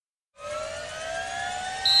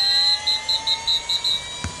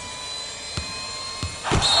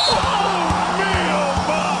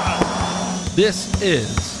This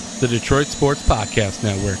is the Detroit Sports Podcast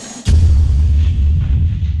Network.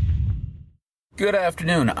 Good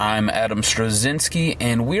afternoon, I'm Adam Straczynski,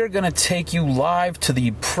 and we're going to take you live to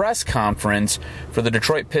the press conference for the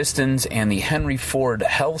Detroit Pistons and the Henry Ford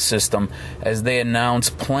Health System as they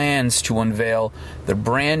announce plans to unveil the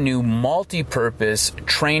brand new multi-purpose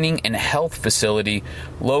training and health facility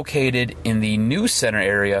located in the New Center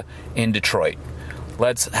area in Detroit.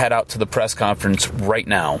 Let's head out to the press conference right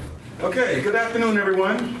now. Okay, good afternoon,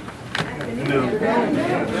 everyone.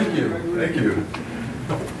 Thank you.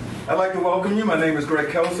 I'd like to welcome you. My name is Greg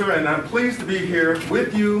Kelser, and I'm pleased to be here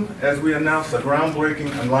with you as we announce a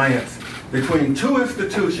groundbreaking alliance between two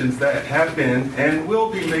institutions that have been and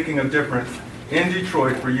will be making a difference in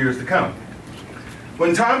Detroit for years to come.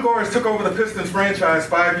 When Tom Gores took over the Pistons franchise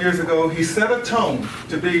 5 years ago, he set a tone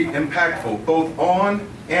to be impactful both on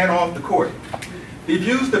and off the court. He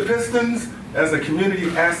views the Pistons as a community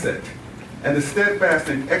asset and is steadfast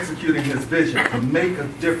in executing his vision to make a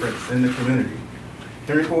difference in the community.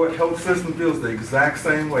 Henry Ford Health System feels the exact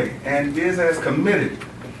same way and is as committed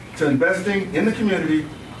to investing in the community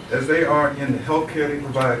as they are in the health care they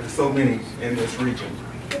provide to so many in this region.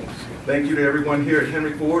 Thank you to everyone here at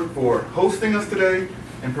Henry Ford for hosting us today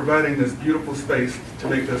and providing this beautiful space to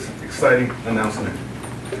make this exciting announcement.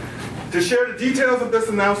 To share the details of this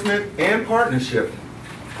announcement and partnership,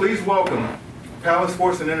 please welcome Palace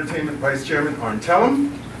Sports and Entertainment Vice Chairman Arn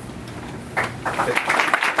Tellem,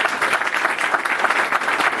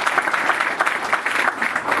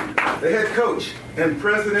 the head coach and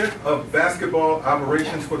president of basketball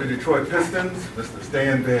operations for the Detroit Pistons, Mr.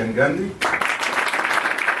 Stan Van Gundy,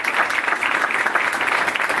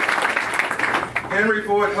 Henry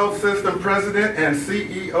Ford Health System president and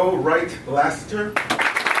CEO Wright Lassiter,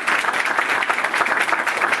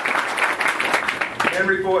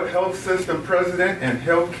 Henry Ford Health System president and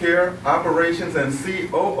healthcare operations and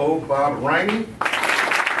COO Bob Riney,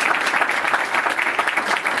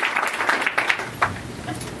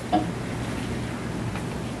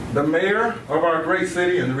 the mayor of our great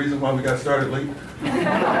city, and the reason why we got started late. Please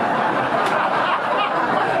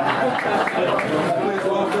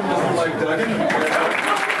welcome Mr. Mike Duggan.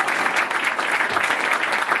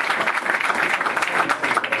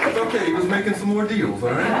 It's okay, he was making some more deals, all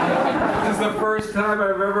right? This is the first time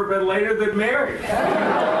I've ever been later than married.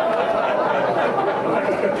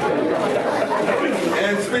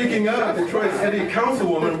 And speaking of, Detroit City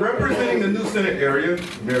Councilwoman representing the New Center area,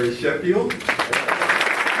 Mary Sheffield.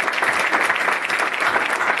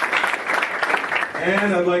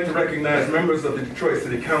 And I'd like to recognize members of the Detroit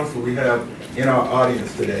City Council we have in our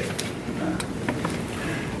audience today.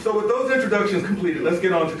 So with those introductions completed, let's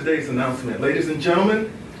get on to today's announcement. Ladies and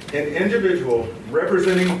gentlemen, an individual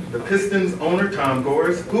representing the Pistons owner, Tom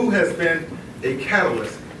Gores, who has been a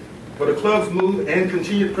catalyst for the club's move and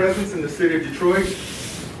continued presence in the city of Detroit.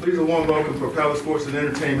 Please a warm welcome for Palace Sports and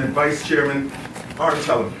Entertainment Vice Chairman Arn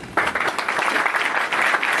Tellem.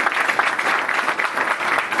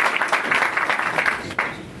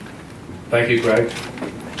 Thank you, Greg.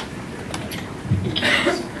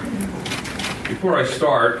 Before I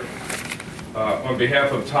start, on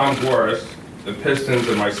behalf of Tom Gores, the Pistons,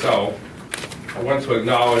 and myself, I want to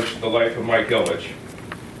acknowledge the life of Mike Ilitch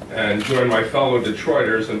and join my fellow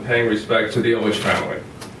Detroiters in paying respect to the Ilitch family.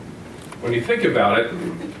 When you think about it,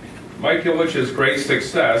 Mike Ilitch's great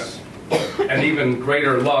success and even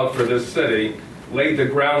greater love for this city laid the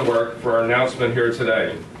groundwork for our announcement here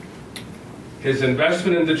today. His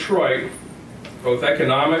investment in Detroit, both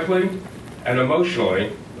economically and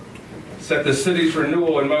emotionally, set the city's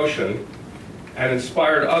renewal in motion and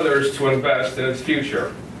inspired others to invest in its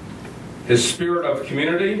future. His spirit of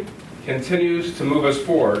community continues to move us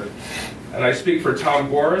forward, and I speak for Tom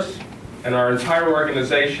Gores and our entire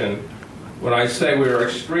organization when I say we are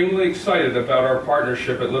extremely excited about our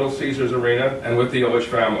partnership at Little Caesars Arena and with the Ilitch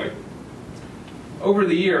family. Over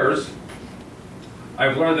the years,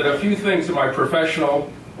 I've learned that a few things in my professional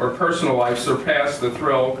or personal life surpass the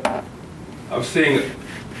thrill of seeing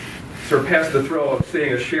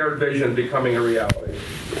a shared vision becoming a reality.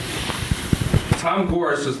 Tom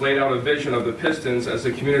Gores has laid out a vision of the Pistons as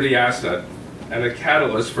a community asset and a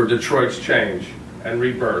catalyst for Detroit's change and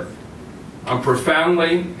rebirth. I'm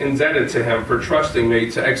profoundly indebted to him for trusting me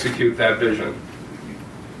to execute that vision.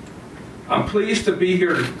 I'm pleased to be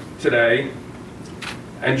here today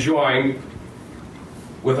and join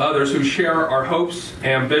with others who share our hopes,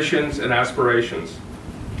 ambitions, and aspirations.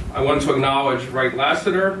 I want to acknowledge Wright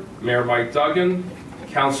Lassiter, Mayor Mike Duggan,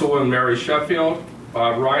 Councilwoman Mary Sheffield,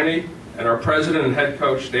 Bob Riney, and our President and Head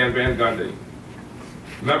Coach Stan Van Gundy.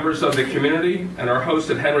 Members of the community and our host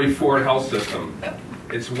at Henry Ford Health System.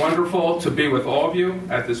 It's wonderful to be with all of you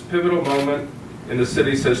at this pivotal moment in the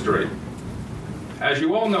city's history. As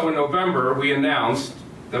you all know, in November, we announced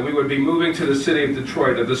that we would be moving to the city of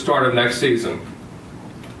Detroit at the start of next season.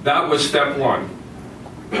 That was step one.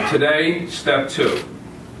 Today, step two.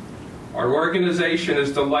 Our organization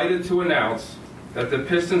is delighted to announce that the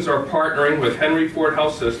Pistons are partnering with Henry Ford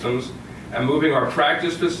Health Systems and moving our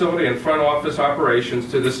practice facility and front office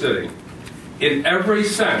operations to the city. In every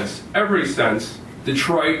sense,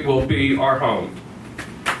 Detroit will be our home.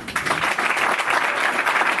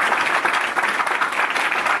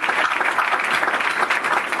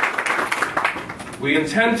 We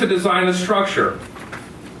intend to design a structure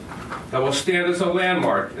that will stand as a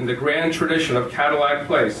landmark in the grand tradition of Cadillac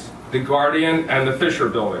Place, the Guardian, and the Fisher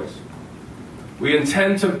buildings. We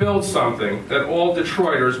intend to build something that all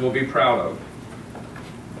Detroiters will be proud of.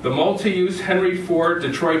 The multi-use Henry Ford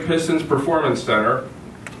Detroit Pistons Performance Center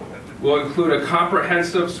will include a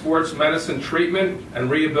comprehensive sports medicine treatment and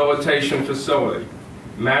rehabilitation facility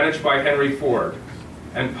managed by Henry Ford,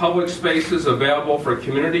 and public spaces available for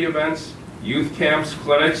community events, youth camps,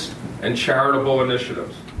 clinics, and charitable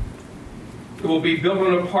initiatives. It will be built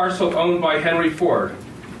on a parcel owned by Henry Ford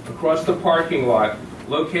across the parking lot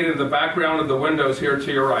located in the background of the windows here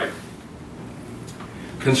to your right.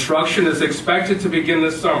 Construction is expected to begin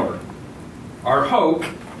this summer. Our hope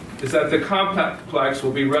is that the complex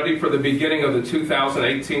will be ready for the beginning of the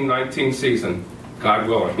 2018-19 season, God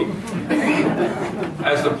willing.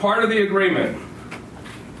 As a part of the agreement,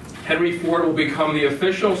 Henry Ford will become the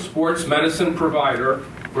official sports medicine provider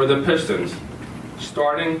for the Pistons,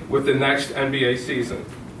 starting with the next NBA season.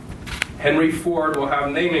 Henry Ford will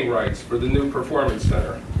have naming rights for the new Performance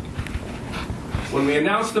Center. When we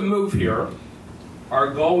announced the move here,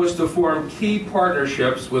 our goal was to form key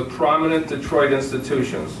partnerships with prominent Detroit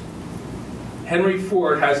institutions. Henry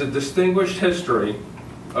Ford has a distinguished history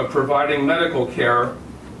of providing medical care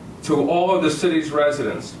to all of the city's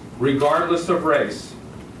residents, regardless of race,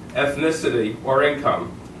 ethnicity, or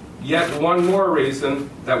income. Yet one more reason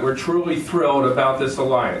that we're truly thrilled about this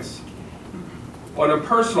alliance. On a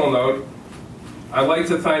personal note, I'd like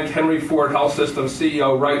to thank Henry Ford Health Systems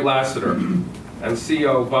CEO Wright Lassiter and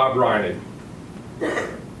CEO Bob Riney.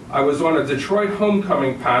 I was on a Detroit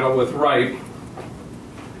homecoming panel with Wright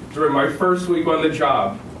during my first week on the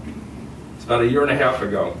job. It's about 1.5 years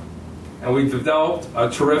ago. And we developed a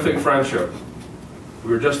terrific friendship.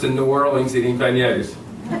 We were just in New Orleans eating beignets.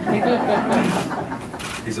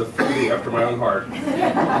 He's a foodie after my own heart.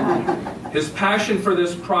 His passion for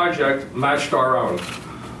this project matched our own.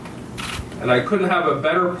 And I couldn't have a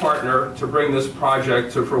better partner to bring this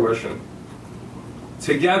project to fruition.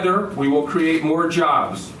 Together, we will create more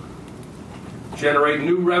jobs, generate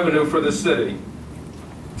new revenue for the city,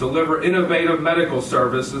 deliver innovative medical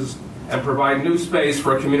services, and provide new space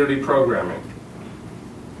for community programming.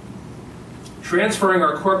 Transferring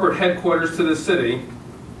our corporate headquarters to the city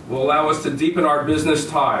will allow us to deepen our business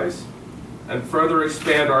ties and further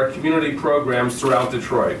expand our community programs throughout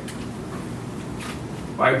Detroit.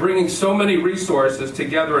 By bringing so many resources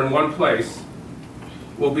together in one place,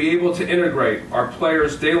 we'll be able to integrate our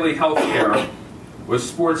players' daily health care with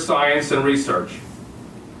sports science and research.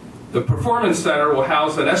 The Performance Center will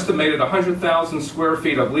house an estimated 100,000 square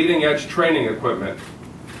feet of leading-edge training equipment.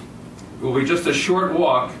 It will be just a short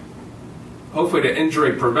walk, hopefully to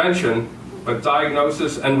injury prevention, but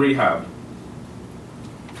diagnosis and rehab.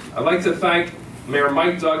 I'd like to thank Mayor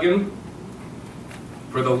Mike Duggan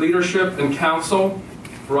for the leadership and counsel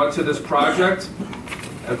brought to this project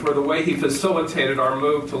and for the way he facilitated our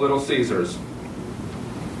move to Little Caesars.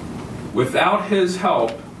 Without his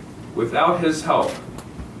help,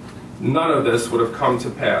 none of this would have come to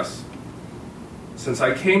pass. Since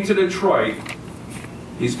I came to Detroit,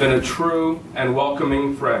 he's been a true and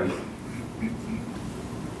welcoming friend.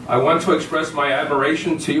 I want to express my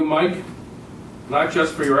admiration to you, Mike, not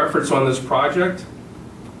just for your efforts on this project,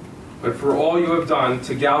 but for all you have done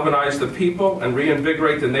to galvanize the people and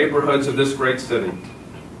reinvigorate the neighborhoods of this great city.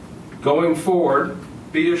 Going forward,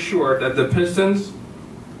 be assured that the Pistons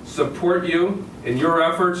support you in your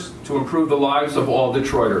efforts to improve the lives of all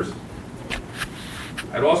Detroiters.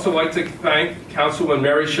 I'd also like to thank Councilwoman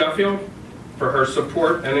Mary Sheffield for her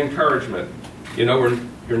support and encouragement. You know, we're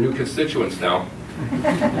your new constituents now.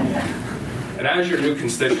 And as your new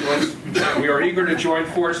constituents, we are eager to join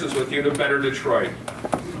forces with you to better Detroit.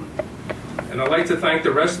 And I'd like to thank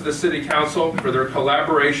the rest of the City Council for their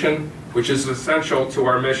collaboration, which is essential to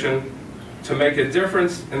our mission to make a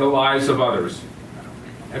difference in the lives of others.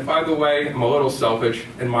 And by the way, I'm a little selfish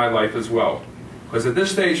in my life as well, because at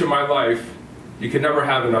this stage of my life, You can never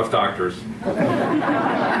have enough doctors.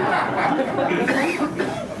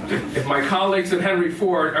 If my colleagues at Henry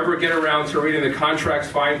Ford ever get around to reading the contract's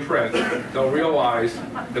fine print, they'll realize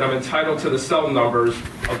that I'm entitled to the cell numbers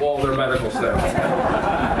of all their medical staff.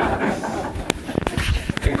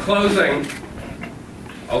 In closing,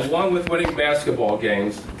 along with winning basketball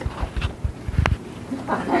games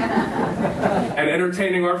and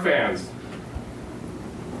entertaining our fans,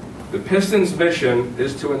 the Pistons' mission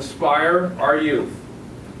is to inspire our youth,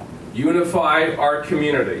 unify our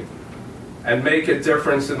community, and make a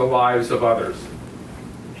difference in the lives of others.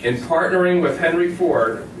 In partnering with Henry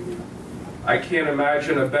Ford, I can't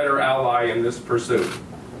imagine a better ally in this pursuit.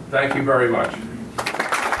 Thank you very much.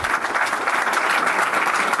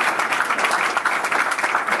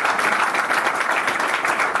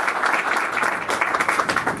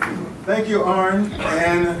 Thank you, Arn,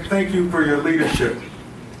 and thank you for your leadership.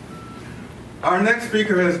 Our next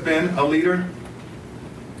speaker has been a leader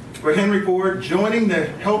for Henry Ford, joining the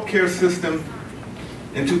healthcare system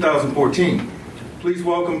in 2014. Please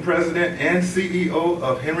welcome President and CEO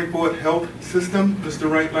of Henry Ford Health System, Mr.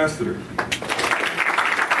 Wright Lassiter.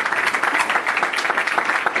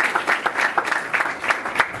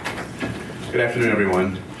 Good afternoon,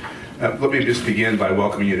 everyone. Let me just begin by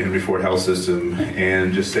welcoming you to Henry Ford Health System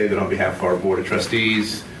and just say that on behalf of our Board of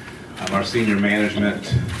Trustees, our senior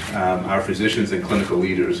management, our physicians and clinical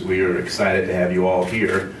leaders, we are excited to have you all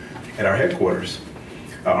here at our headquarters.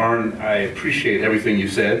 Arn, I appreciate everything you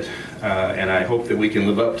said, and I hope that we can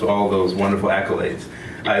live up to all those wonderful accolades.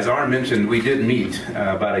 As Arn mentioned, we did meet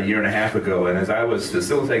about a year and a half ago, and as I was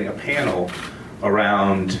facilitating a panel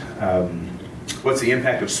around what's the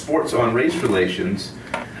impact of sports on race relations,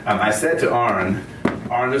 I said to Arn,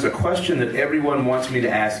 there's a question that everyone wants me to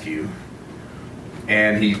ask you.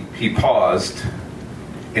 And he paused,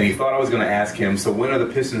 and he thought I was going to ask him, so when are the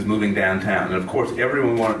Pistons moving downtown? And of course,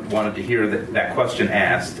 everyone wanted to hear that question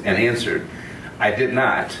asked and answered. I did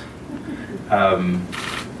not,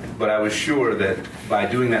 but I was sure that by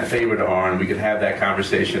doing that favor to Arn, we could have that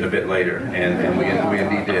conversation a bit later, and we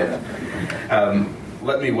indeed did.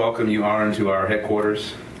 Let me welcome you, Arn, to our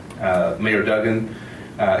headquarters. Mayor Duggan,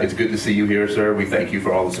 it's good to see you here, sir. We thank you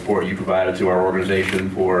for all the support you provided to our organization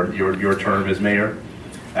for your term as mayor.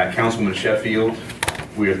 Councilman Sheffield,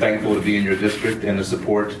 we are thankful to be in your district and to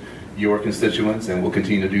support your constituents, and we'll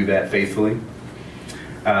continue to do that faithfully.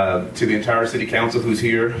 To the entire city council who's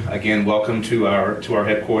here, again, welcome to our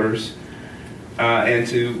headquarters. And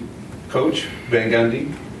to Coach Van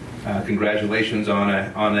Gundy, congratulations on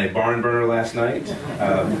a barn burner last night.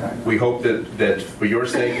 We hope that for your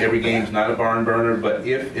sake, every game's not a barn burner, but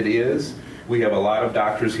if it is, we have a lot of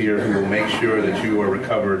doctors here who will make sure that you are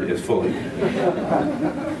recovered as fully.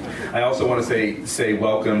 I also want to say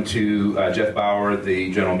welcome to Jeff Bauer,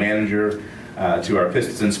 the general manager, to our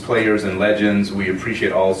Pistons players and legends. We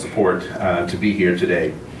appreciate all the support to be here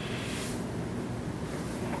today.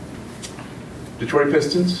 Detroit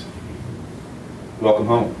Pistons, welcome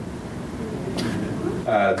home.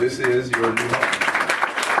 This is your new home.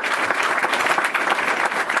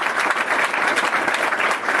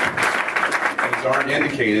 As Arn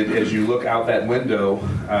indicated, as you look out that window,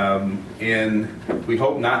 in we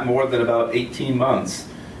hope not more than about 18 months,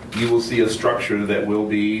 you will see a structure that will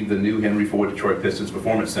be the new Henry Ford Detroit Pistons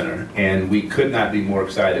Performance Center, and we could not be more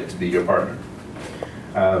excited to be your partner.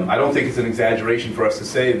 I don't think it's an exaggeration for us to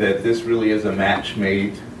say that this really is a match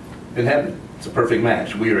made in heaven. It's a perfect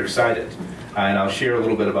match. We are excited, and I'll share a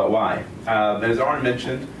little bit about why. As Arn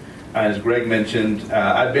mentioned, as Greg mentioned,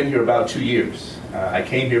 I've been here about 2 years. I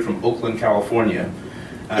came here from Oakland, California.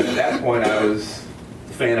 At that point, I was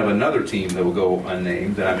a fan of another team that will go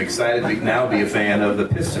unnamed, and I'm excited to now be a fan of the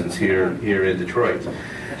Pistons here in Detroit.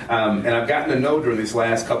 And I've gotten to know during these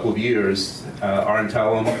last couple of years Arn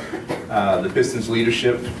Tellem, the Pistons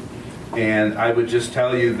leadership, and I would just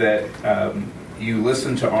tell you that you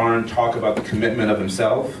listen to Arn talk about the commitment of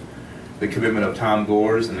himself, the commitment of Tom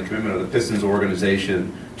Gores, and the commitment of the Pistons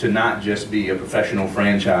organization to not just be a professional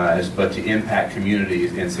franchise, but to impact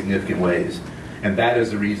communities in significant ways. And that is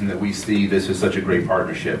the reason that we see this as such a great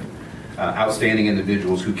partnership. Outstanding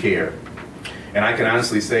individuals who care. And I can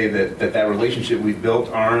honestly say that relationship we've built,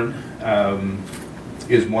 Arn,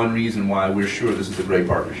 is one reason why we're sure this is a great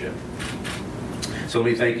partnership. So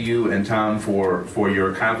let me thank you and Tom for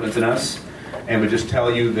your confidence in us. And we just tell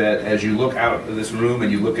you that as you look out of this room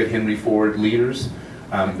and you look at Henry Ford leaders,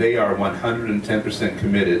 they are 110%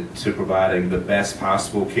 committed to providing the best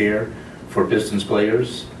possible care for Pistons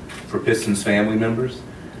players, for Pistons family members,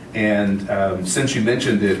 And since you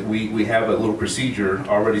mentioned it, we have a little procedure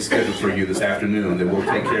already scheduled for you this afternoon that will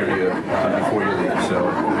take care of you before you leave, so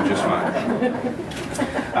you're just fine.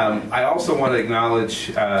 I also want to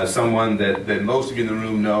acknowledge someone that most of you in the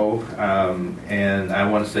room know, and I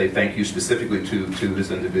want to say thank you specifically to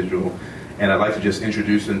this individual. And I'd like to just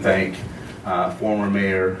introduce and thank former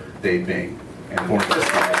Mayor Dave Bing and former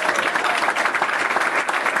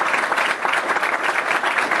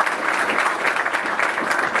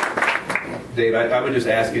Dave, I would just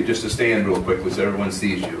ask you just to stand real quickly so everyone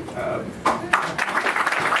sees you.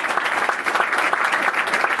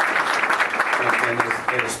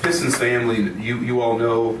 And as Pistons family, you all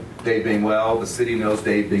know Dave Bing well. The city knows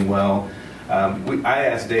Dave Bing well. I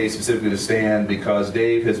asked Dave specifically to stand because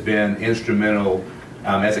Dave has been instrumental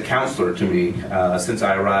as a counselor to me since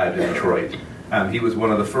I arrived in Detroit. He was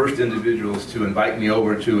one of the first individuals to invite me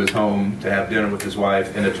over to his home to have dinner with his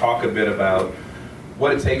wife and to talk a bit about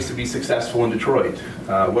what it takes to be successful in Detroit.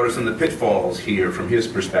 What are some of the pitfalls here from his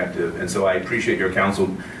perspective? And so I appreciate your counsel,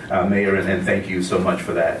 Mayor, and thank you so much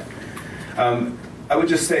for that. I would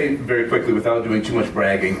just say very quickly, without doing too much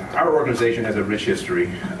bragging, our organization has a rich history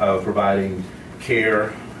of providing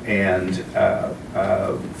care and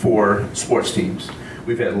for sports teams.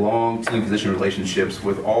 We've had long team physician relationships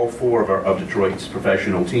with all four of Detroit's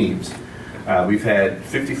professional teams. We've had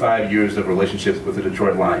 55 years of relationships with the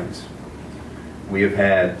Detroit Lions. We have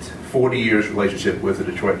had 40 years relationship with the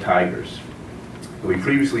Detroit Tigers. We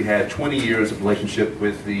previously had 20 years of relationship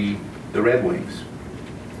with the Red Wings.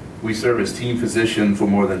 We serve as team physician for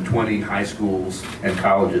more than 20 high schools and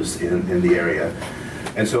colleges in the area.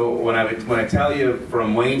 And so when I tell you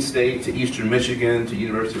from Wayne State to Eastern Michigan to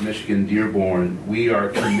University of Michigan Dearborn, we are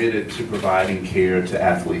committed to providing care to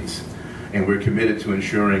athletes. And we're committed to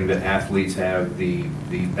ensuring that athletes have the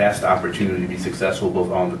best opportunity to be successful both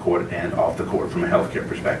on the court and off the court from a healthcare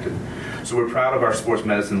perspective. So we're proud of our sports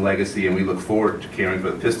medicine legacy, and we look forward to caring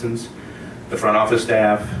for the Pistons, the front office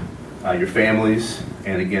staff, your families,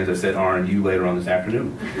 and again, as I said, Aaron, you later on this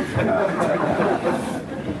afternoon.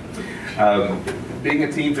 Being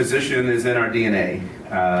a team physician is in our DNA,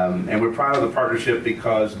 and we're proud of the partnership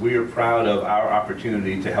because we are proud of our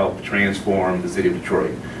opportunity to help transform the city of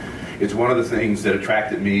Detroit. It's one of the things that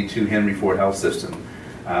attracted me to Henry Ford Health System,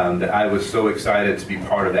 that I was so excited to be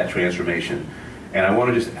part of that transformation. And I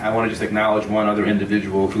want to just acknowledge one other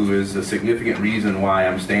individual who is a significant reason why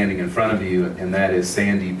I'm standing in front of you, and that is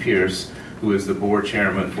Sandy Pierce, who is the board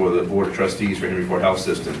chairman for the Board of Trustees for Henry Ford Health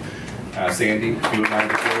System. Sandy, if you would mind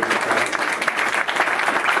to share with us.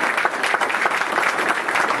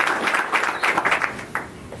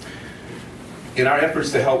 In our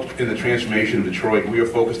efforts to help in the transformation of Detroit, we are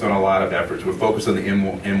focused on a lot of efforts. We're focused on the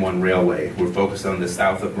M1 Railway. We're focused on the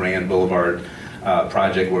south of Grand Boulevard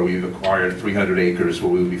project where we've acquired 300 acres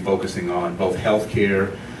where we will be focusing on both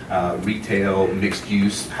healthcare, retail,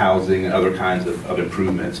 mixed-use housing, and other kinds of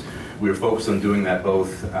improvements. We're focused on doing that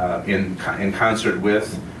both in concert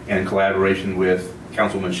with and in collaboration with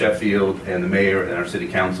Councilman Sheffield and the mayor and our city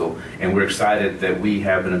council. And we're excited that we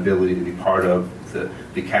have an ability to be part of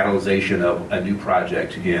the catalyzation of a new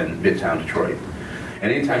project in Midtown Detroit.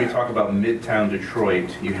 And anytime you talk about Midtown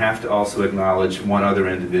Detroit, you have to also acknowledge one other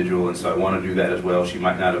individual, and so I want to do that as well. She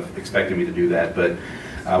might not have expected me to do that, but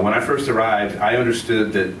when I first arrived, I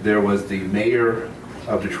understood that there was the mayor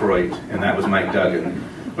of Detroit, and that was Mike Duggan,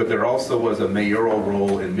 but there also was a mayoral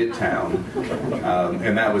role in Midtown,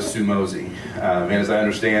 and that was Sue Mosey. And as I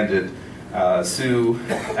understand it, Sue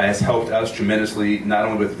has helped us tremendously, not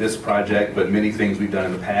only with this project, but many things we've done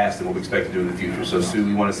in the past and what we expect to do in the future. So Sue,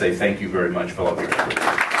 we want to say thank you very much for all of your efforts.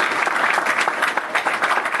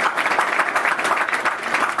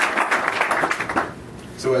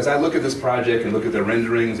 So as I look at this project and look at the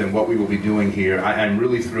renderings and what we will be doing here, I'm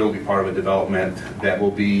really thrilled to be part of a development that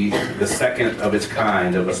will be the second of its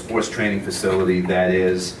kind of a sports training facility that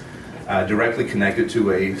is directly connected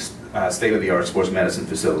to a state-of-the-art sports medicine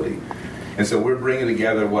facility. And so we're bringing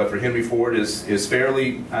together what for Henry Ford is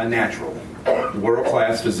fairly natural.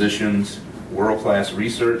 World-class physicians, world-class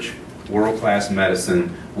research, world-class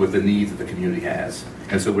medicine with the needs that the community has.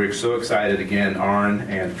 And so we're so excited, again, Arn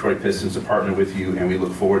and Detroit Pistons to partner with you, and we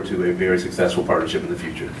look forward to a very successful partnership in the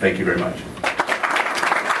future. Thank you very much.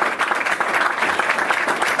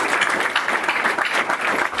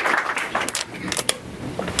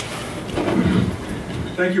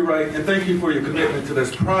 Thank you, Wright, and thank you for your commitment to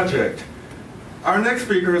this project. Our next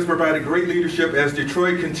speaker has provided great leadership as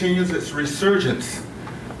Detroit continues its resurgence.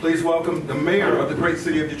 Please welcome the mayor of the great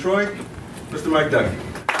city of Detroit, Mr. Mike Duggan.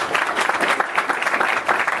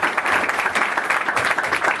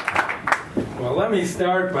 Well, let let me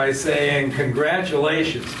start by saying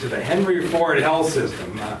congratulations to the Henry Ford Health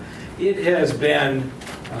System. It has been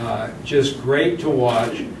just great to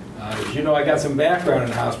watch. As you know, I got some background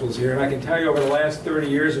in hospitals here, and I can tell you over the last 30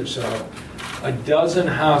 years or so, a dozen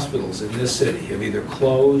hospitals in this city have either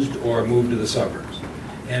closed or moved to the suburbs.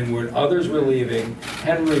 And when others were leaving,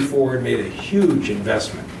 Henry Ford made a huge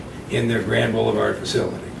investment in their Grand Boulevard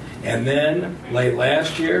facility. And then, late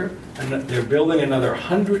last year, they're building another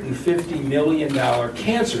 $150 million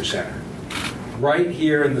cancer center right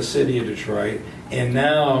here in the city of Detroit. And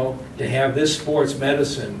now, to have this sports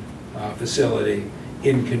medicine facility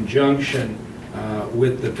in conjunction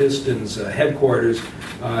with the Pistons headquarters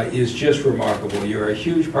is just remarkable. You're a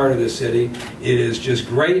huge part of this city. It is just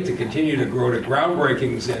great to continue to grow to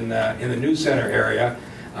groundbreakings in the News Center area.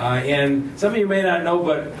 And some of you may not know,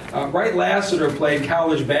 but Wright Lassiter played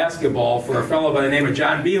college basketball for a fellow by the name of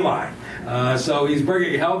John Beilein. So he's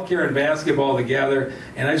bringing healthcare and basketball together.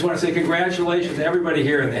 And I just want to say congratulations to everybody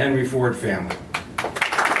here in the Henry Ford family.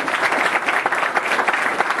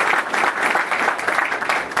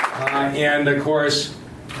 And of course,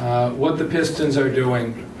 what the Pistons are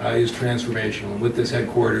doing is transformational. And with this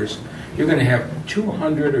headquarters, you're going to have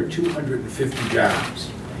 200 or 250 jobs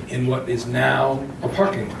in what is now a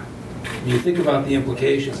parking lot. And you think about the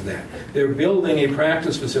implications of that. They're building a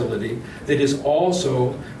practice facility that is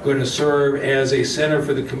also going to serve as a center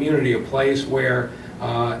for the community, a place where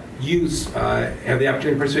youths have the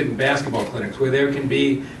opportunity to participate in basketball clinics, where there can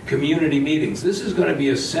be community meetings. This is going to be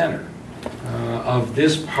a center of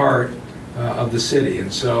this part of the city.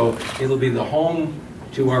 And so it'll be the home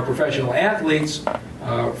to our professional athletes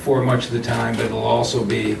for much of the time, but it'll also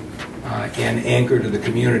be an anchor to the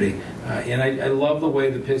community. And I love the way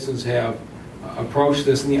the Pistons have approached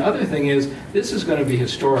this. And the other thing is, this is going to be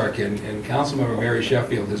historic, and Councilmember Mary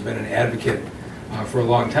Sheffield has been an advocate for a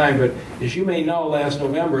long time. But as you may know, last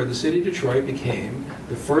November, the city of Detroit became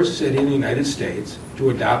the first city in the United States to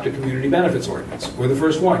adopt a community benefits ordinance. We're the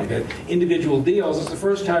first one. You've had individual deals. It's the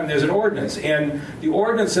first time there's an ordinance. And the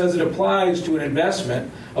ordinance says it applies to an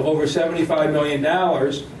investment of over $75 million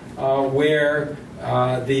where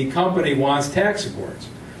the company wants tax supports.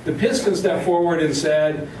 The Pistons stepped forward and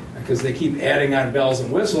said, because they keep adding on bells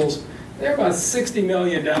and whistles, they're about $60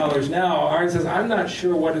 million now. Aaron says, I'm not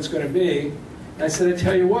sure what it's going to be. And I said, I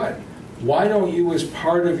tell you what, why don't you, as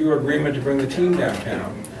part of your agreement to bring the team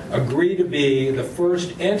downtown, agree to be the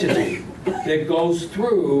first entity that goes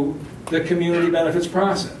through the community benefits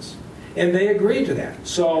process? And they agreed to that.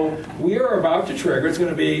 So we are about to trigger, it's going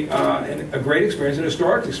to be a great experience, an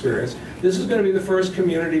historic experience. This is going to be the first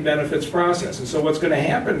community benefits process. And so what's going to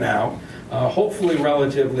happen now, hopefully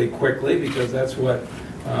relatively quickly, because that's what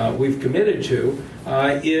we've committed to,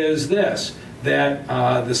 is this, that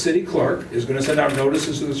the city clerk is going to send out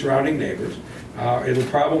notices to the surrounding neighbors. It'll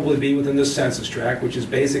probably be within the census tract, which is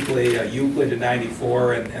basically Euclid to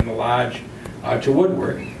 94 and the Lodge to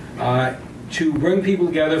Woodward, to bring people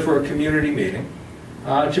together for a community meeting,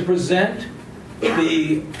 to present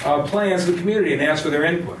the plans to the community and ask for their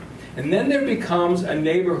input. And then there becomes a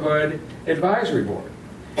neighborhood advisory board.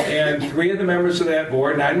 And 3 of the members of that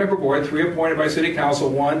board, 9-member board, 3 appointed by City Council,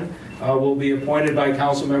 1 will be appointed by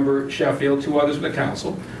Councilmember Sheffield, 2 others from the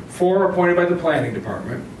council, 4 appointed by the planning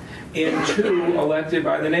department, and 2 elected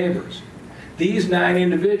by the neighbors. These 9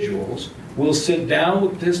 individuals will sit down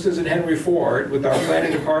with Pistons and Henry Ford, with our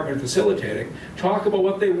planning department facilitating, talk about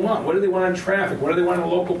what they want. What do they want on traffic? What do they want on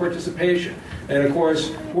local participation? And of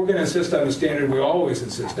course, we're going to insist on the standard we always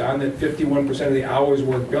insist on, that 51% of the hours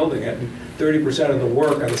work building it, and 30% of the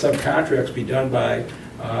work on the subcontracts be done by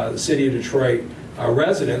the City of Detroit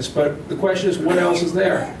residents. But the question is, what else is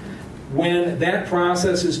there? When that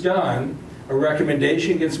process is done, a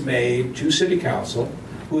recommendation gets made to City Council,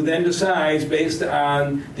 who then decides, based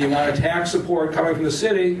on the amount of tax support coming from the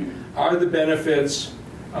city, are the benefits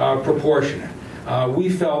proportionate? We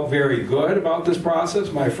felt very good about this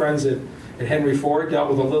process. My friends at Henry Ford dealt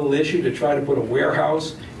with a little issue to try to put a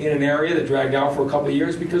warehouse in an area that dragged out for a couple of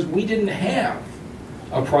years because we didn't have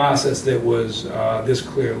a process that was this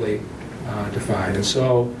clearly defined. And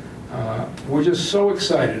so we're just so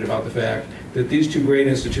excited about the fact that these 2 great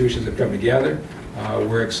institutions have come together.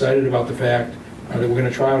 We're excited about the fact that we're going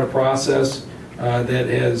to try out a process that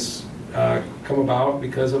has come about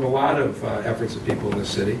because of a lot of efforts of people in this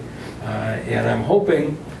city. And I'm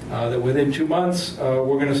hoping that within 2 months,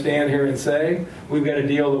 we're going to stand here and say, we've got a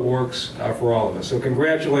deal that works for all of us. So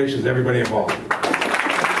congratulations to everybody involved.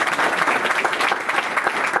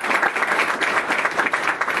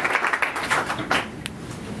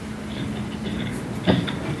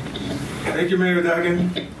 Thank you, Mayor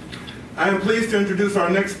Duggan. I am pleased to introduce our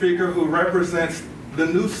next speaker, who represents the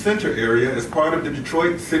new center area as part of the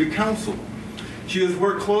Detroit City Council. She has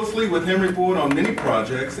worked closely with Henry Ford on many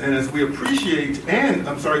projects, and we appreciate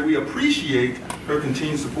her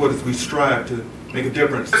continued support as we strive to make a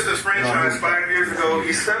difference. This franchise 5 years ago,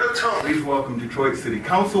 he set a tone. Please welcome Detroit City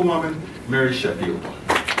Councilwoman Mary Sheffield.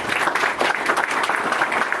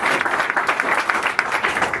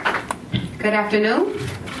 Good afternoon.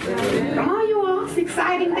 Come on, you all. It's an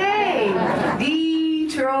exciting day.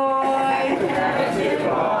 Detroit. All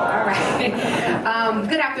right.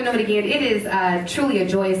 Good afternoon again. It is truly a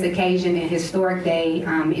joyous occasion and historic day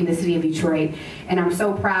in the city of Detroit. And I'm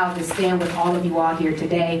so proud to stand with all of you all here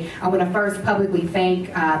today. I want to first publicly thank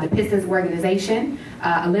the Pistons organization,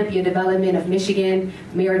 Olympia Development of Michigan,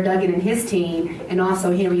 Mayor Duggan and his team, and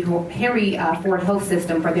also Henry Ford Health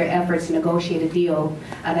System for their efforts to negotiate a deal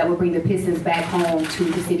that will bring the Pistons back home to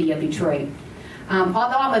the city of Detroit.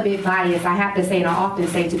 Although I'm a bit biased, I have to say, and I often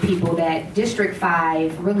say to people, that District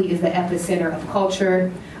 5 really is the epicenter of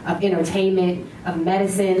culture, of entertainment, of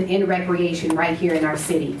medicine, and recreation right here in our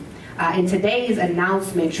city. And today's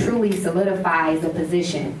announcement truly solidifies the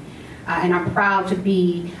position. And I'm proud to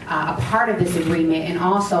be a part of this agreement, and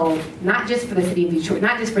also not just for the city of Detroit,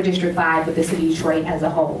 not just for District 5, but the city of Detroit as a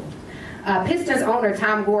whole. Pistons owner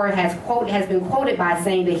Tom Gore has been quoted by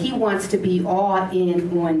saying that he wants to be all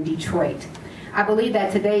in on Detroit. I believe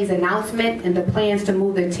that today's announcement and the plans to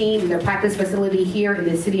move their team and their practice facility here in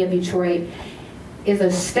the city of Detroit is a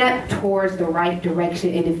step towards the right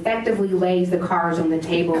direction and effectively lays the cards on the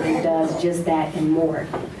table and does just that and more.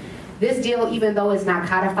 This deal, even though it's not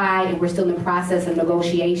codified and we're still in the process of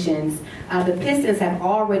negotiations, the Pistons have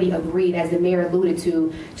already agreed, as the mayor alluded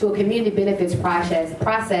to a community benefits process,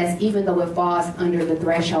 even though it falls under the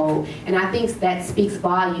threshold. And I think that speaks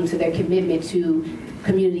volumes to their commitment to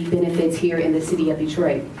community benefits here in the city of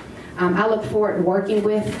Detroit. I look forward to working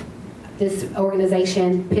with this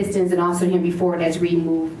organization, Pistons, and also Henry Ford as we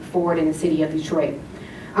move forward in the city of Detroit.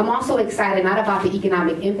 I'm also excited not about the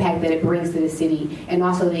economic impact that it brings to the city and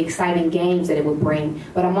also the exciting games that it will bring,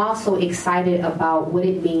 but I'm also excited about what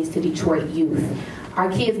it means to Detroit youth. Our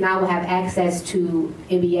kids now will have access to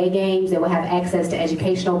NBA games, they will have access to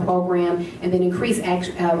educational program, and then increase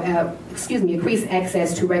access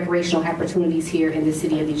to recreational opportunities here in the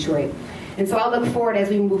city of Detroit. And so I look forward, as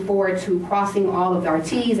we move forward, to crossing all of our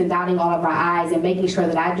T's and dotting all of our I's and making sure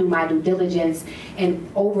that I do my due diligence and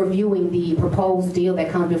overviewing the proposed deal that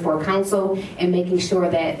comes before council and making sure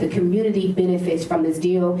that the community benefits from this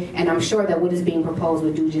deal. And I'm sure that what is being proposed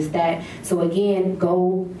would do just that. So again,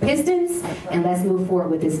 go Pistons, and let's move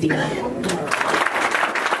forward with this deal.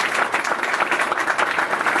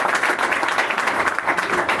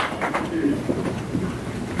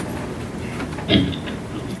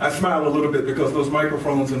 I smiled a little bit because those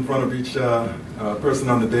microphones in front of each person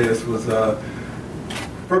on the dais was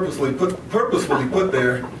purposefully put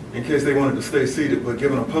there in case they wanted to stay seated, but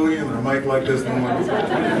given a podium and a mic like this, no one.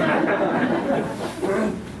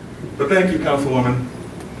 But thank you, Councilwoman.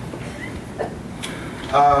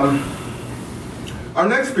 Our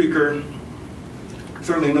next speaker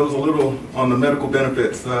certainly knows a little on the medical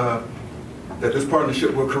benefits that this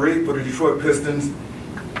partnership will create for the Detroit Pistons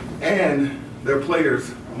and their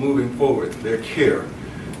players moving forward, their care.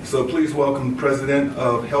 So please welcome President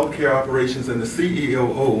of Healthcare Operations and the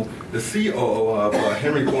COO of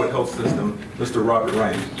Henry Ford Health System, Mr. Robert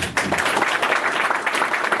Ryan.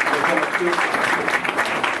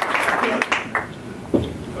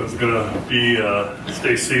 I was going to be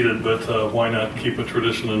stay seated, but why not keep a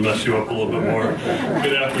tradition and mess you up a little bit more.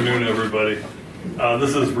 Good afternoon, everybody.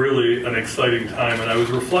 This is really an exciting time, and I was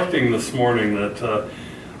reflecting this morning that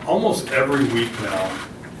almost every week now,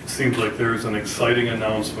 it seems like there's an exciting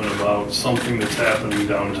announcement about something that's happening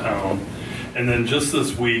downtown. And then just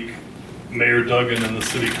this week, Mayor Duggan and the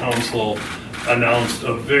City Council announced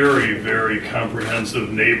a very, very comprehensive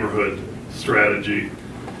neighborhood strategy.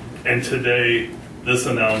 And today, this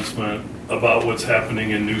announcement about what's happening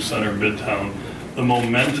in New Center Midtown. The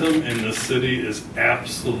momentum in the city is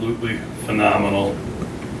absolutely phenomenal.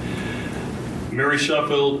 Mary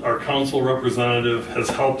Sheffield, our council representative, has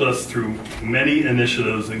helped us through many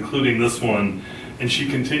initiatives, including this one, and she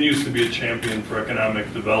continues to be a champion for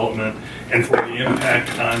economic development and for the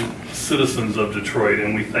impact on citizens of Detroit,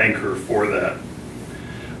 and we thank her for that.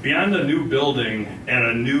 Beyond a new building and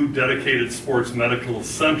a new dedicated sports medical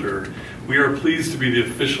center, we are pleased to be the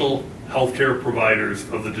official healthcare providers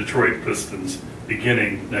of the Detroit Pistons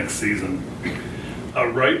beginning next season.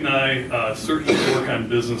 Wright and I certainly work on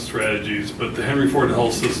business strategies, but the Henry Ford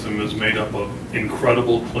Health System is made up of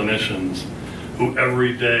incredible clinicians who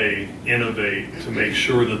every day innovate to make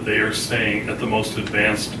sure that they are staying at the most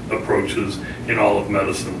advanced approaches in all of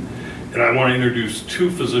medicine. And I want to introduce two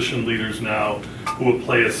physician leaders now who will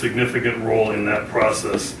play a significant role in that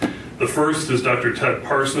process. The first is Dr. Ted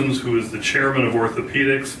Parsons, who is the chairman of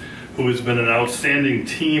orthopedics, who has been an outstanding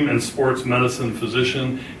team and sports medicine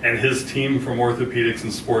physician, and his team from orthopedics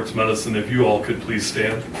and sports medicine. If you all could please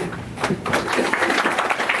stand.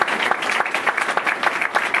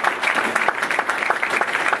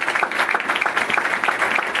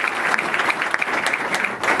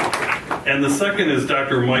 And the second is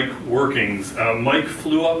Dr. Mike Workings. Mike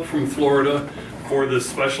flew up from Florida for this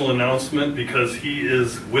special announcement because he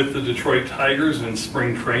is with the Detroit Tigers in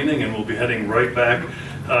spring training and will be heading right back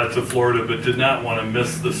to Florida, but did not want to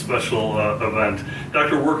miss this special event.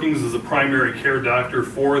 Dr. Workings is a primary care doctor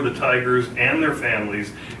for the Tigers and their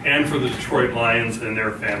families, and for the Detroit Lions and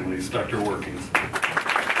their families. Dr. Workings.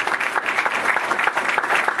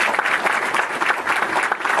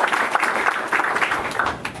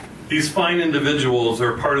 These fine individuals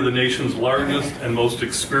are part of the nation's largest and most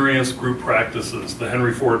experienced group practices, the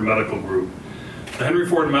Henry Ford Medical Group. The Henry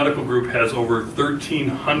Ford Medical Group has over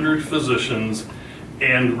 1,300 physicians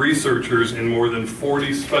and researchers in more than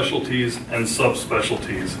 40 specialties and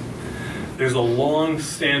subspecialties. There's a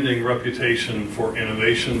long-standing reputation for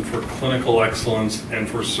innovation, for clinical excellence, and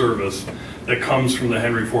for service that comes from the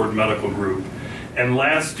Henry Ford Medical Group. And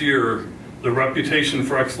last year, the reputation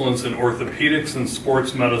for excellence in orthopedics and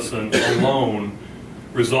sports medicine alone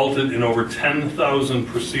resulted in over 10,000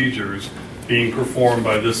 procedures being performed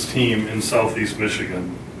by this team in Southeast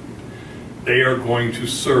Michigan. They are going to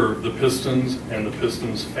serve the Pistons and the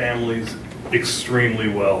Pistons' families extremely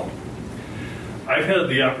well. I've had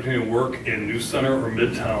the opportunity to work in New Center or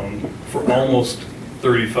Midtown for almost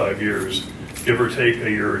 35 years, give or take a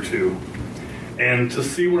year or two. And to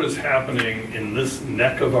see what is happening in this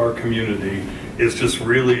neck of our community is just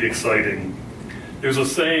really exciting. There's a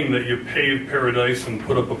saying that you pave paradise and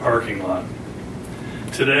put up a parking lot.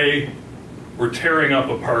 Today, we're tearing up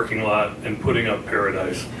a parking lot and putting up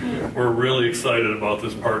paradise. We're really excited about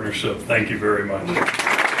this partnership. Thank you very much.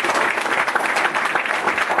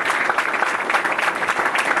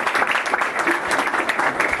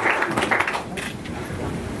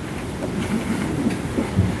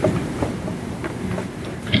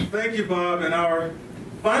 Thank you, Bob. And our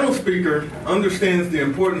final speaker understands the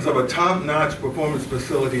importance of a top-notch performance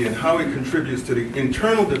facility and how it contributes to the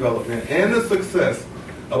internal development and the success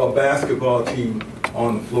of a basketball team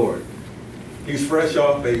on the floor. He's fresh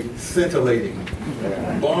off a scintillating,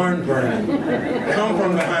 barn-burning,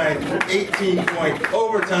 come-from-behind 18-point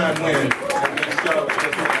overtime win against Charlotte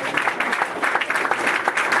this last week.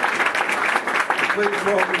 Please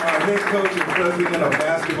welcome our head coach and president of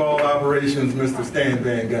basketball operations, Mr. Stan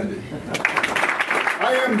Van Gundy.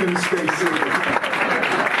 I am going to stay seated.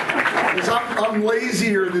 I'm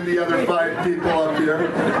lazier than the other 5 people up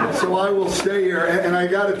here, so I will stay here. And I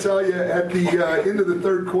got to tell you, at the end of the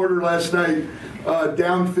third quarter last night,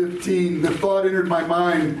 down 15, the thought entered my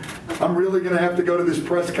mind, I'm really going to have to go to this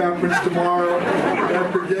press conference tomorrow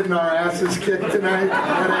after getting our asses kicked tonight.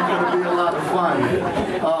 That ain't going to be a lot of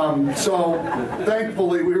fun. So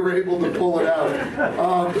thankfully, we were able to pull it out.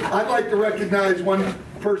 I'd like to recognize one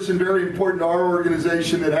person very important to our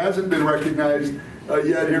organization that hasn't been recognized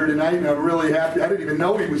yet here tonight, and I'm really happy. I didn't even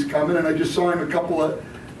know he was coming, and I just saw him a couple of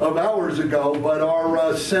hours ago. But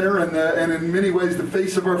our center and in many ways the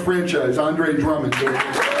face of our franchise, Andre Drummond.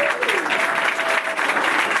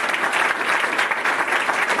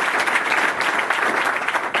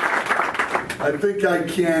 I think I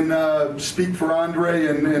can speak for Andre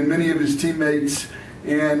and many of his teammates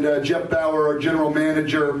and Jeff Bauer, our general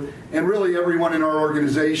manager, and really everyone in our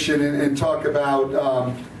organization and talk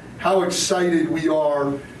about how excited we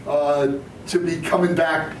are to be coming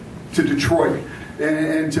back to Detroit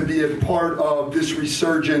and to be a part of this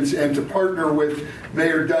resurgence and to partner with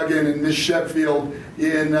Mayor Duggan and Ms. Sheffield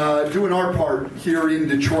in doing our part here in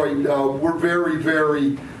Detroit. We're very,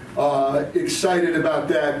 very excited about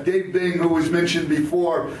that. Dave Bing, who was mentioned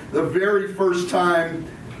before, the very first time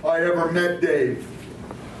I ever met Dave,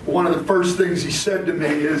 one of the first things he said to me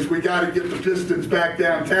is, we got to get the Pistons back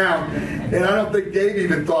downtown. And I don't think Dave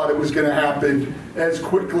even thought it was going to happen as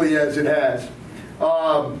quickly as it has.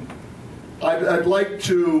 I'd like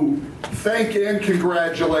to thank and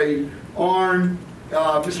congratulate Arn,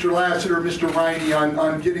 Mr. Lassiter, Mr. Riney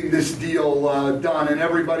on getting this deal done, and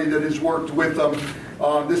everybody that has worked with them.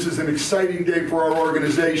 This is an exciting day for our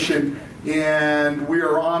organization, and we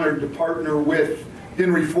are honored to partner with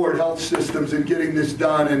Henry Ford Health Systems in getting this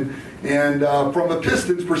done. And from a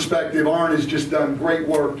Pistons perspective, Arn has just done great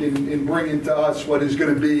work in bringing to us what is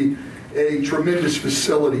going to be a tremendous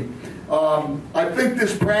facility. I think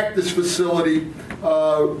this practice facility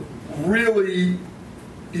really,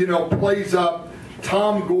 plays up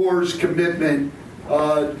Tom Gore's commitment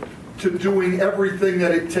to doing everything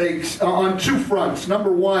that it takes on two fronts.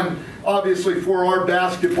 Number one, obviously for our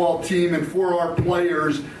basketball team and for our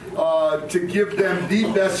players, to give them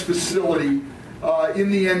the best facility in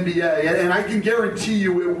the NBA. And I can guarantee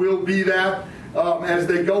you it will be that. As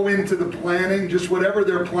they go into the planning, just whatever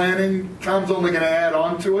they're planning, Tom's only going to add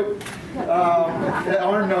on to it.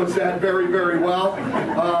 Arn knows that very, very well.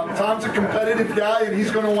 Tom's a competitive guy, and he's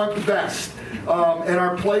going to want the best. And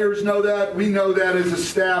our players know that. We know that as a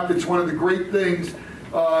staff. It's one of the great things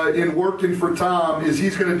in working for Tom is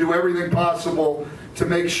he's going to do everything possible to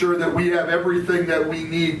make sure that we have everything that we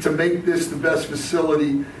need to make this the best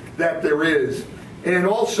facility that there is. And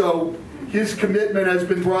also, his commitment has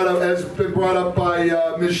been brought up by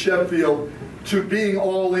Ms. Sheffield to being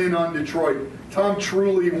all in on Detroit. Tom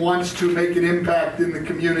truly wants to make an impact in the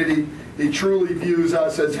community. He truly views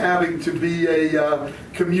us as having to be a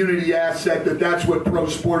community asset, that's what pro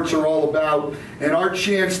sports are all about. And our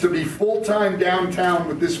chance to be full-time downtown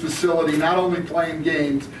with this facility, not only playing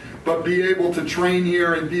games, but be able to train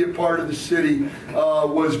here and be a part of the city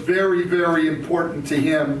was very, very important to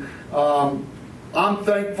him. I'm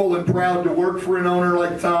thankful and proud to work for an owner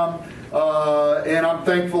like Tom, and I'm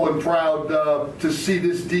thankful and proud to see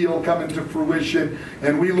this deal come into fruition.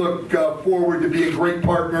 And we look forward to being great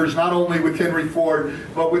partners, not only with Henry Ford,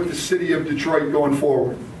 but with the city of Detroit going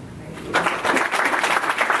forward.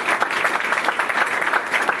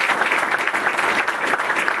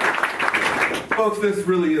 Folks, this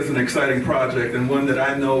really is an exciting project and one that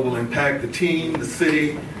I know will impact the team, the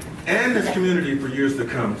city, and this community for years to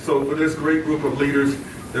come. So for this great group of leaders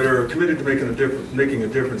that are committed to making a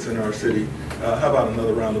difference in our city, how about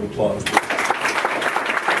another round of applause?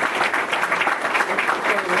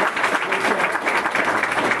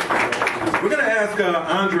 We're going to ask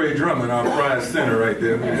Andre Drummond, our prize center right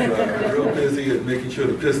there, who's real busy at making sure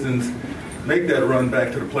the Pistons make that run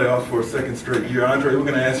back to the playoffs for a second straight year. Andre, we're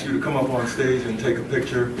going to ask you to come up on stage and take a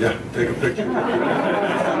picture. Yeah, take a picture.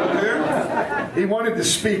 He wanted to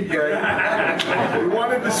speak, Greg. He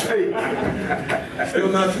wanted to speak. Still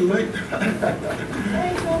not too late.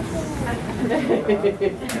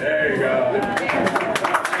 There you go.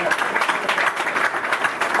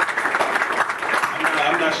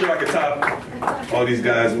 I'm not sure I can top all these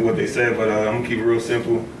guys and what they said, but I'm going to keep it real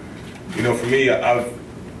simple. For me, I've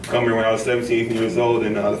come here when I was 17 years old,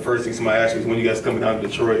 and the first thing somebody asked me is, when you guys coming down to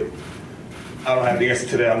Detroit? I don't have the answer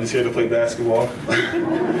to that. I'm just here to play basketball.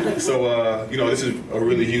 So, this is a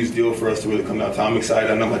really huge deal for us to really come down. I'm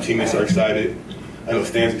excited. I know my teammates are excited. I know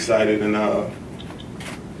Stan's excited, and I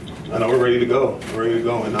know we're ready to go. We're ready to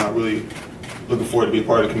go, and I'm really looking forward to be a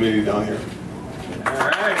part of the community down here. All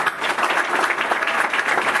right.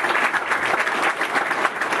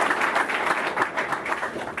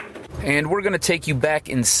 And we're going to take you back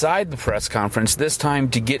inside the press conference, this time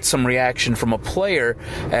to get some reaction from a player,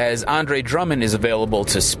 as Andre Drummond is available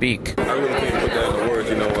to speak. I really can't put that into words,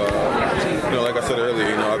 like I said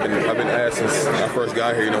earlier, I've been asked since I first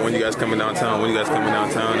got here, when you guys coming downtown, and,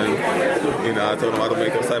 I told them I don't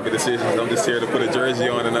make those type of decisions. I'm just here to put a jersey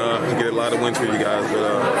on and get a lot of wins for you guys,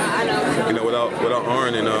 but, without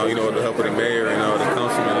Arn and, the help of the mayor and the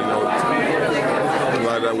councilman, a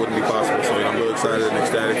lot of that wouldn't be possible. So I'm really excited and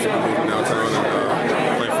ecstatic to be moving downtown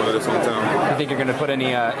and playing for this hometown. You think you're going to put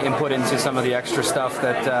any input into some of the extra stuff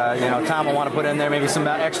that Tom will want to put in there? Maybe some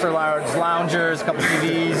extra large loungers, a couple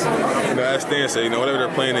TVs. As Stan said, whatever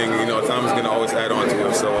they're planning, Tom is going to always add on to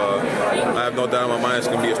it. So I have no doubt in my mind it's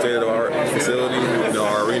going to be a state-of-the-art facility.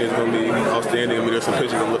 Our arena is going to be outstanding. There's some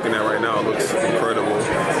pictures I'm looking at right now. It looks incredible.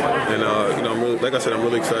 And I'm really, like I said, I'm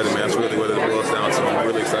really excited, man. That's really what it boils down to. I'm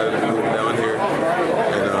really excited to be moving down here.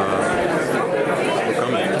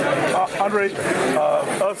 Andre,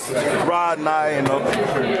 us, Rod and I, and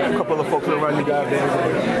a couple of folks around you guys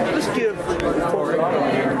there, let's give folks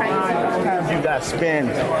how times you guys spend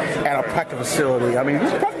at a practice facility. I mean,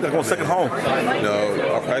 it's probably like our second home.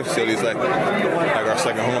 Our practice facility is like our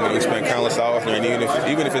second home, and we spend countless hours there. And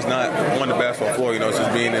even if it's not on the basketball floor, it's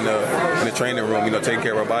just being in the training room, taking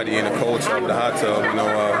care of our body in the cold tub, the hot tub,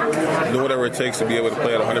 do whatever it takes to be able to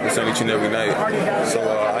play at 100% each and every night. So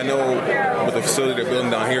I know with the facility they're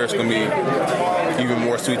building down here, it's going to be even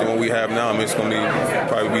more sweet than what we have now. It's going to be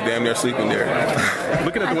probably damn near sleeping there.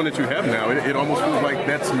 looking at the one that you have now, it almost feels like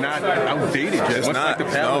that's not outdated yet. It's much not. like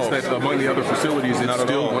the Palace, No. that among the other facilities, it's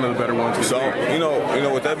still one of the better ones. So,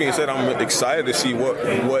 with that being said, I'm excited to see what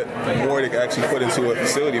more they can actually put into a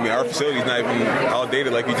facility. I mean, our facility's not even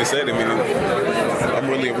outdated, like you just said. I mean, I'm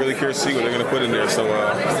really curious to see what they're going to put in there. So,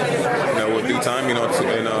 with due time, in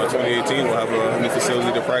 2018, we'll have a new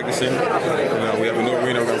facility to practice in. We have a new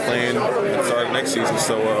arena we're going to play in at the start of next season.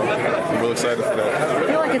 So, I'm really excited for that. I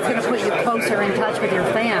feel like it's going to put you closer in touch with your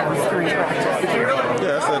fans during practice.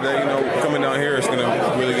 Yeah, I said that, coming down here is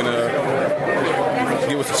really going to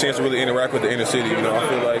give us a chance to really interact with the inner city. I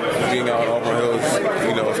feel like being out in Auburn Hills,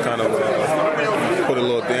 it's kind of put a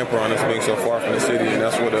little damper on us being so far from the city, and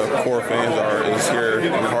that's where the core fans are, is here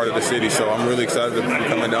in the heart of the city. So I'm really excited to be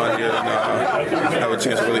coming down here and have a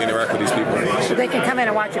chance to really interact with these people. So they can come in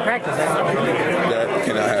and watch you practice. That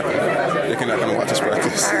cannot happen. They cannot come and watch us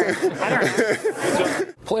practice.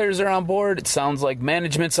 Players are on board. It sounds like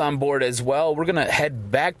management's on board as well. We're going to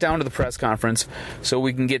head back down to the press conference so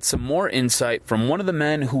we can get some more insight from one of the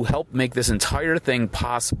men who helped make this entire thing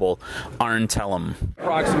possible, Arn Tellem.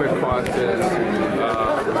 Approximate cost is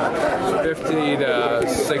 50 to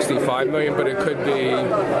 65 million, but it could be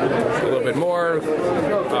a little bit more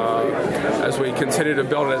as we continue to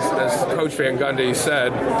build. As Coach Van Gundy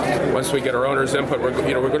said, once we get our owners' input, we're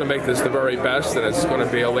going to make this the very best, and it's going to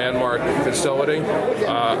be a landmark facility.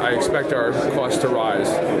 I expect our costs to rise.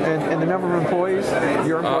 And the number of employees?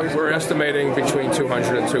 Your employees? We're estimating between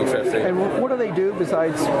 200 and 250. And what do they do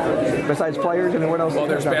besides players? And what else? Well,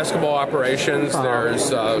 there's basketball operations.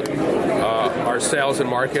 There's our sales and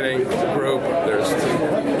marketing group.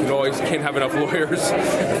 You can't have enough lawyers,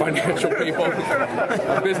 financial people,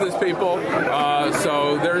 business people.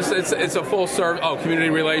 So it's a full service. Community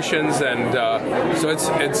relations, and so it's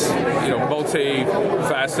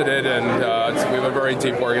multifaceted, and we have a very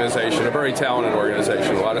deep organization, a very talented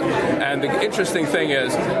organization. And the interesting thing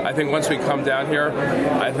is, I think once we come down here,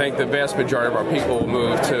 I think the vast majority of our people will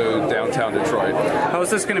move to downtown Detroit. How is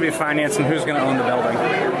this going to be financed, and who's going to own the building?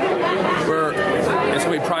 It's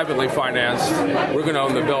going to be privately financed. We're going to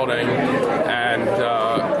own the building, and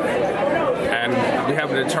we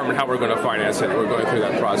haven't determined how we're going to finance it. We're going through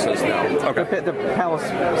that process now. Okay. The Palace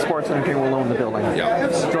Sports Center will own the building. Yeah.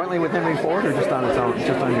 Jointly with Henry Ford, or just on its own,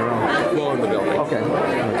 just on your own? We'll own the building. Okay.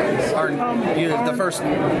 The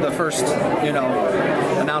first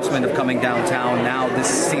announcement of coming downtown. Now this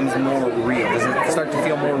seems more real. Does it start to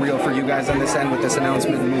feel more real for you guys on this end with this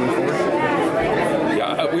announcement moving forward?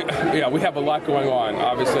 We have a lot going on.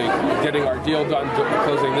 Obviously, getting our deal done,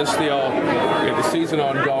 closing this deal, we have the season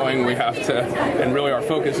ongoing. We have to, and really our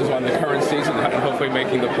focus is on the current season and hopefully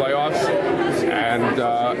making the playoffs,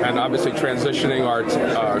 and obviously transitioning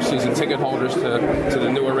our season ticket holders to the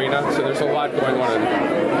new arena. So there's a lot going on,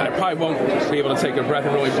 and I probably won't be able to take a breath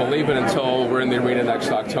and really believe it until we're in the arena next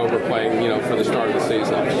October playing, for the start of the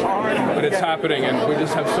season. But it's happening, and we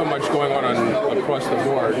just have so much going on across the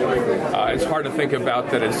board. It's hard to think about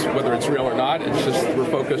that whether it's real or not. It's just we're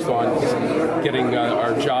focused on getting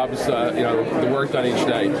our jobs, the work done each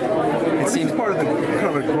day. It seems part of the kind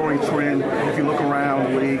of a growing trend. If you look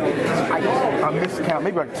around the league, I miscount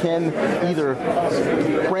maybe like 10 either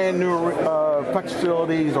brand new practice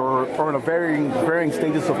facilities or in a varying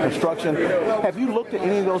stages of construction. Have you looked at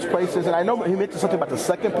any of those places? And I know he mentioned something about the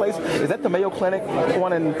second place. Is that the Mayo Clinic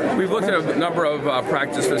one? We've looked at a number of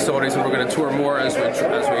practice facilities, and we're going to tour more as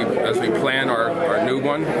we plan our new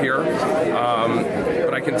one here.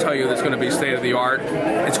 But I can tell you it's going to be state of the art.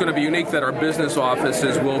 It's going to be unique that our business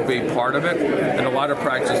offices will be part of it, and a lot of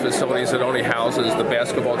practice facilities that only houses the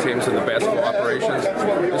basketball teams and the basketball operations.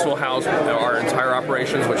 This will house our entire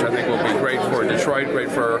operations, which I think will be great for Detroit,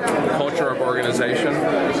 great for the culture of organization,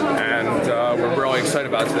 and we're really excited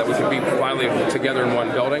about it, that we can be finally together in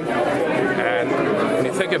one building. And when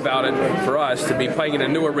you think about it, for us to be playing in a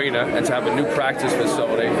new arena and to have a new practice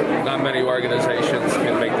facility, not many organizations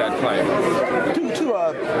can make that claim.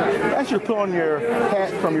 As you put on your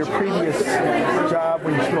hat from your previous job,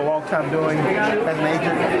 when you spent a long time doing as an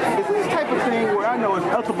agent, is this the type of thing where I know it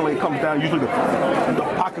ultimately comes down usually the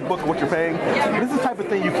pocketbook of what you're paying? This is the type of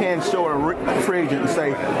thing you can show a free agent and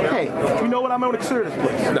say, hey, you know what, I'm going to consider this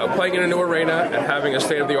place. No, playing in a new arena and having a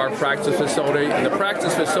state-of-the-art practice facility, and the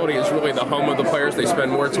practice facility is really the home of the players. They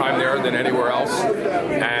spend more time there than anywhere else,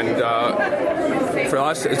 and for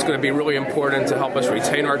us, it's going to be really important to help us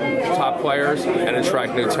retain our top players and attract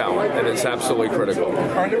attract new talent, and it's absolutely critical.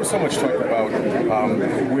 All right, there was so much talk about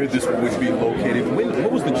where this would be located.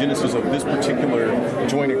 What was the genesis of this particular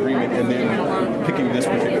joint agreement and then picking this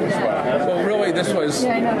particular spot? Well, really, this was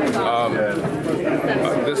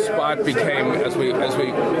this spot became, as we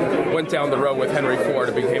went down the road with Henry Ford,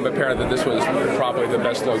 it became apparent that this was probably the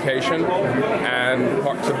best location, and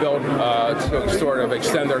to build, to sort of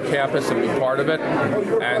extend their campus and be part of it,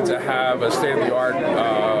 and to have a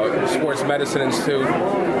state-of-the-art sports medicine institute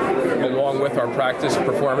along with our practice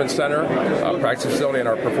performance center, practice facility and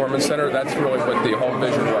our performance center. That's really what the whole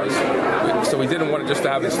vision was. So we didn't want to just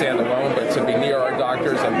have it stand alone, but to be near our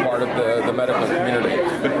doctors and part of the medical community.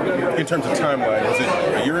 But in terms of timeline, was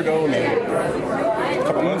it a year ago? A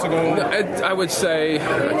couple months ago? I would say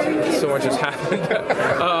so much has happened.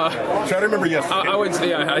 Try to remember yesterday. I would say,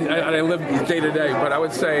 yeah, I live day to day, but I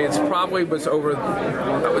would say it's probably was over.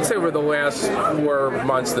 I would say over the last 4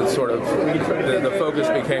 months that sort of the focus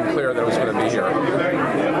became clear that it was going to be here.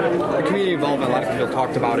 The community involvement, a lot of people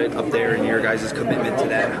talked about it up there and your guys' commitment to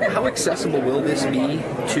that. How accessible will this be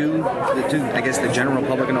to I guess, the general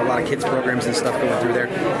public? I know a lot of kids programs and stuff going through there,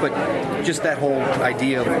 but just that whole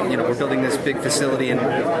idea of, we're building this big facility and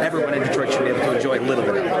everyone in Detroit should be able to enjoy a little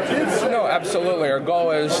bit of it. No, absolutely. Our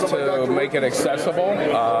goal is to make it accessible,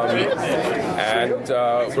 and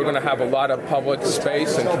we're going to have a lot of public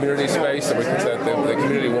space and community space that the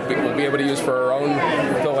community will be able to use for our own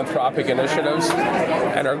philanthropic initiatives.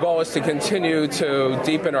 And our goal is to continue to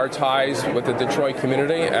deepen our ties with the Detroit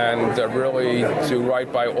community and really do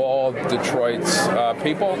right by all Detroit's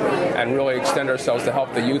people and really extend ourselves to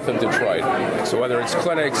help the youth of Detroit. So whether it's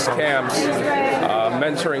clinics, camps,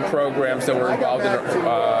 mentoring programs that we're involved in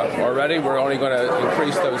already, we're only going to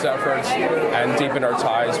increase those efforts and deepen our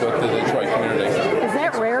ties with the Detroit community. Is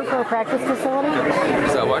that rare for a practice facility?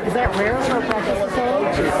 Is that what? Is that rare for a practice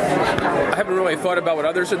facility? I haven't really thought about what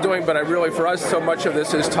others are doing, but for us, so much of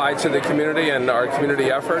this is tied to the community and our community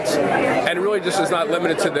efforts, and it really just is not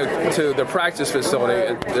limited to the practice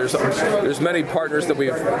facility. There's many partners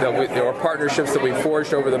there are partnerships that we've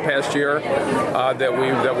forged over the past year that we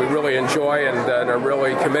really enjoy and are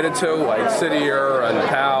really committed to, like City Year and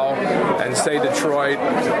PAL and Say Detroit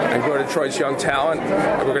and Grow Detroit's Young Talent.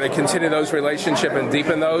 And we're going to continue those relationships and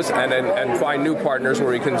deepen those, and find new partners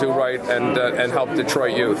where we can do right and help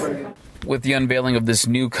Detroit youth. With the unveiling of this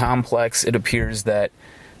new complex, it appears that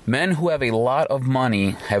men who have a lot of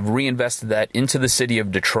money have reinvested that into the city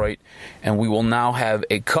of Detroit, and we will now have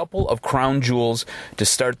a couple of crown jewels to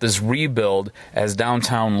start this rebuild as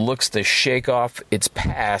downtown looks to shake off its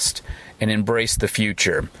past and embrace the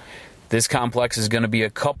future. This complex is going to be a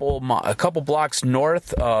couple blocks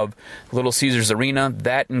north of Little Caesars Arena.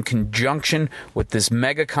 That, in conjunction with this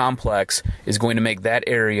mega complex, is going to make that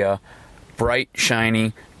area bright,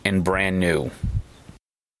 shiny, and brand new.